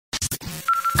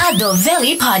Ado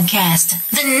Valley Podcast,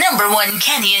 the #1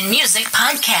 Kenyan music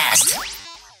podcast.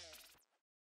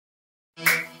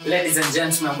 Ladies and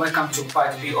gentlemen, welcome to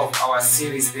part B of our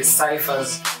series, The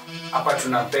Cyphers. Hapa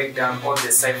tuna break down all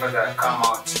the cyphers that come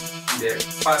out in the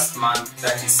first month,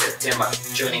 that is September,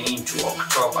 joining into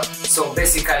October. So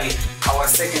basically, our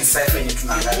second cypher yenye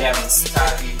tunaangalia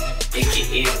mistari,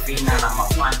 aka vina na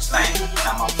punchline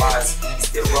na bars, is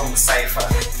the wrong cypher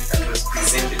that was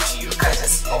presented to you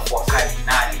courtesy of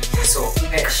Wakadinali. So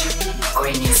Pesh,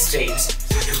 going in straight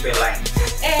to the line.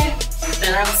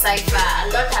 The wrong cypher. A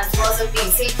lot has also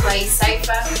been said kwa hii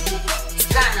cypher.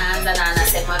 Skana anza na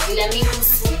anasema vile mimi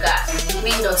kusuka,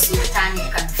 mimi ndo sultan,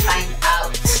 you can find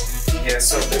out. Yeah,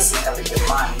 so basically the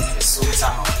man is the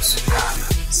sultan of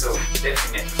Sukana. So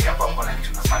definitely hapa kuna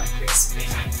kitu nafanya to explain.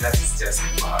 That is just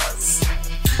bars.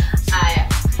 Aya.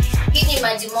 Hii ni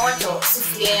maji moto,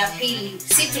 sufuria ya pili.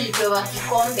 Si tulipewa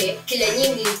kikombe, kile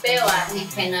nyingi nilipewa ni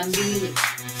pena mbili.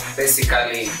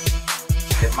 Basically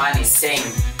the man is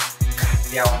saying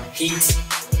they are on heat.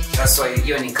 That's why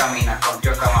hiyo ni kama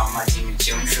inakontoa kama maji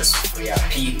imechemshwa sufuria ya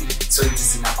pili. So it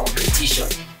is in a competition.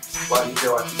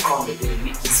 Walipewa kikombe, they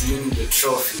is winning the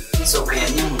trophy. So kwenye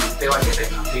nyingi ulipewa ni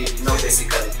pena mbili. No,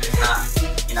 basically pena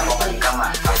inakuwa ni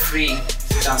kama a free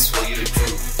chance for you to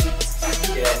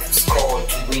score,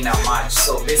 to win a match.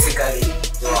 So basically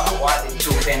you are awarded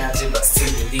 2 penalties but still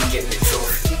you didn't get the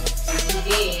trophy.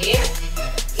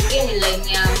 Hii ni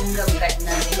line ya Munga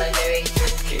Mkadinali, by the way.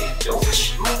 Okay,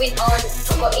 George. Moving on,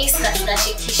 tuko East na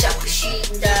tunashikisha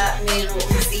kushinda Meru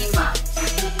mzima.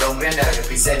 Dongwenda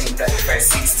representing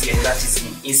 3560 and that is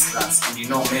in Eastlands, and you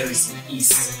know Meru is in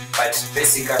East, but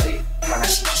basically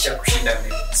wanashikisha kushinda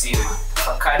Meru mzima.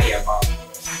 Fakari about.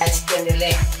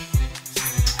 Tuendelee.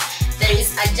 There is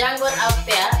a jungle out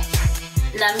there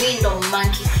na mimi ndo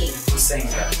Monkey King. Who's saying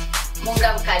that?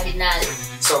 Munga Mkadinali.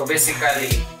 So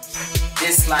basically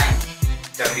this line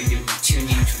that we will tune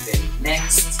into the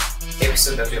next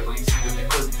episode that we are going to do,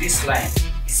 because this line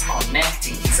is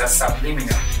connecting, is a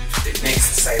subliminal to the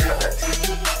next cipher that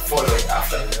followed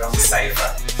after the wrong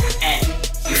cipher. And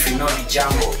if you know the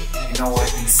jungle, you know what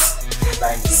this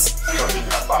line is talking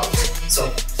about.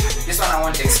 So this one I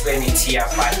won't explain it here,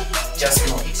 but just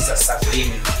know it is a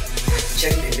subliminal.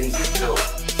 Check the link below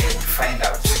and find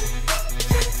out.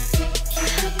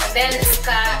 Then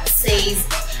Ska says,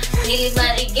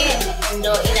 nilimari game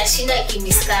ndo inashinda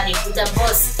kimiskari kuda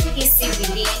boss, hii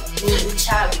CBD ni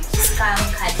uchawi. Ska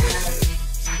Mkadinali.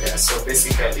 Yeah, so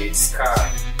basically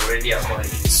Ska already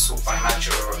according in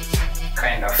supernatural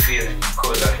kind of feeling,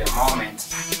 because at the moment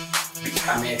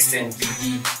I may extend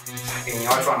BD in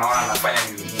watu wanaona anafanya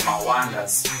ni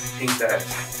wonders, think that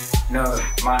no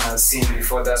man has seen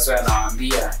before. That's why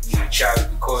anawaambia ni uchawi,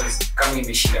 because kama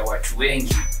imeshinda watu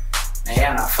wengi na yeye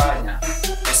anafanya,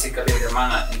 basically the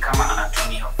man ni kama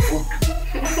anatumia food.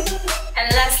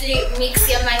 And lastly, mix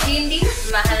ya mahindi,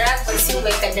 maharagwe si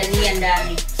uweka dania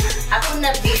ndani.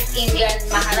 Hakuna beef Indian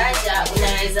maharaja,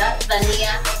 unaweza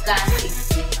dhania ganzi.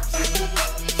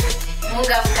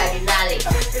 Munga Mkadinali.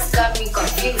 It's got me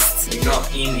confused. You know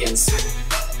Indians,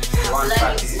 one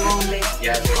part is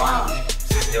yeah, the one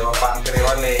they were pankre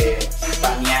wale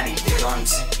baniani, they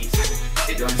don't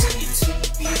eat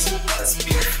meat as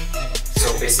beef.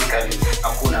 So basically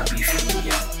hakuna beef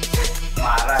Indian.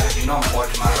 Maharaj, you know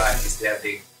what Maharaj is? They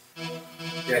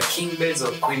are king beds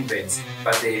or queen beds,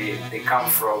 but they come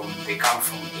from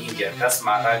India. That's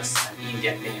Maharaj, is an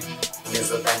Indian name.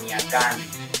 Unezodania Gandhi.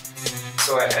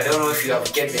 So I don't know if you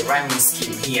have get the rhyming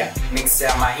scheme here. Mix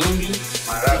ya mahindi,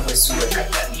 maharagwe suwe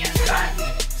katania ndani.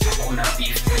 Hakuna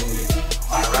beef Indian.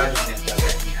 Maharaj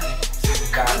unezodania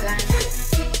Gandhi.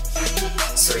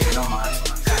 So you know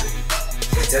Mahatma Gandhi.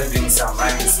 We're just doing some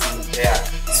rhyming scheme there.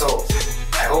 So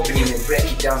I hope you will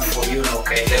break it down for you na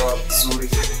ukaelewa vizuri.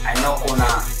 I know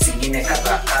kuna zingine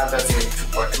kadha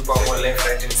zimetupwa kwa left,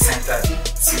 right and center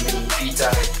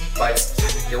zimenipita, but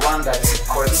the one that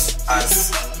caught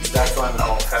us is that one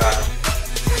of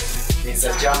there's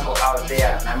a jungle out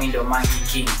there, na mimi ndo Monkey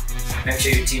King. Make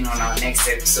sure you tune on our next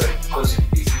episode, because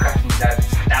we'll be cracking that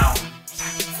down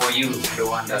for you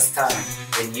to understand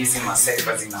when using my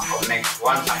ciphers in a connect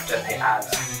one after the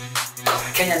other.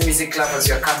 Kenyan music lovers,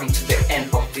 you are coming to the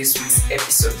end of this week's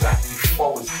episode, but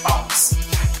before we bounce,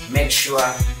 make sure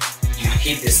you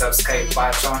hit the subscribe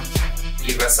button,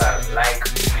 give us a like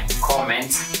and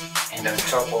comment, and on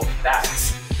top of that,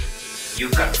 you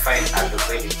can find Ado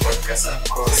Valley Podcast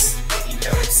across the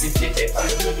internet. Simply type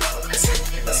Ado Valley Podcast and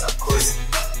find us across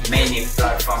many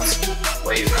platforms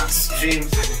where you can stream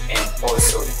and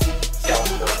also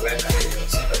download. Where can you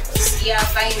also find us? Yeah,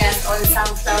 find us on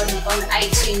SoundCloud, on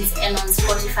iTunes, and on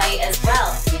Spotify as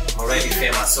well. Already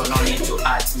famous, so no need to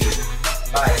at me.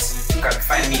 But you can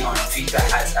find me on Twitter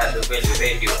at Adoveli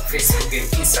Radio. Facebook and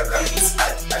Instagram is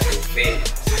at Adoveli.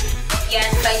 You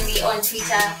can find me on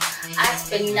Twitter at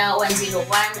Penina101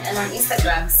 and on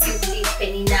Instagram simply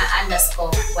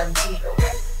Penina_101.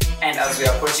 And as we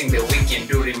are approaching the weekend,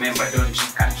 do remember, don't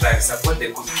drink and drive. Support the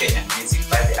good Kenyan music.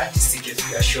 Buy the artist tickets to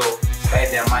their show, buy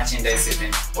their merchandise,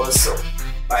 and also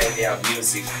buy their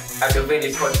music.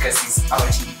 Adoveli podcast is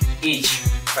out each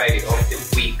Friday of the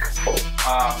week.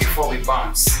 Before we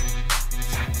bounce,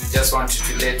 just wanted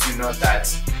to let you know that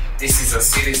this is a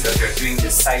series that we're doing, the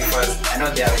ciphers. I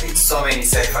know there have been so many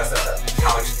ciphers that have been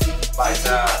out, but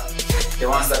the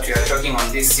ones that we are talking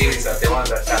on this series are the ones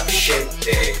that have shaped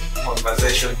the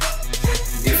conversation in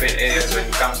different areas when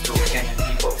it comes to Kenyan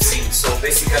hip-hop scene. So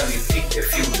basically we picked a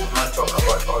few, we will not talk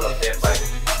about all of them, but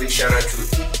big shout out to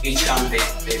each time they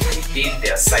did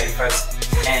their ciphers,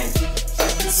 and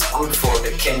it's good for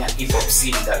the Kenyan hip-hop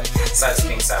scene that such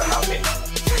things are happening.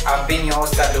 I've been your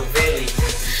host Adoveli.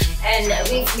 And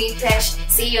with me, Pesh.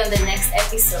 See you on the next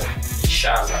episode.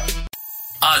 Inshallah.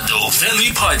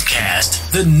 Adoveli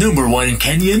Podcast, the #1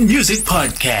 Kenyan music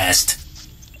podcast.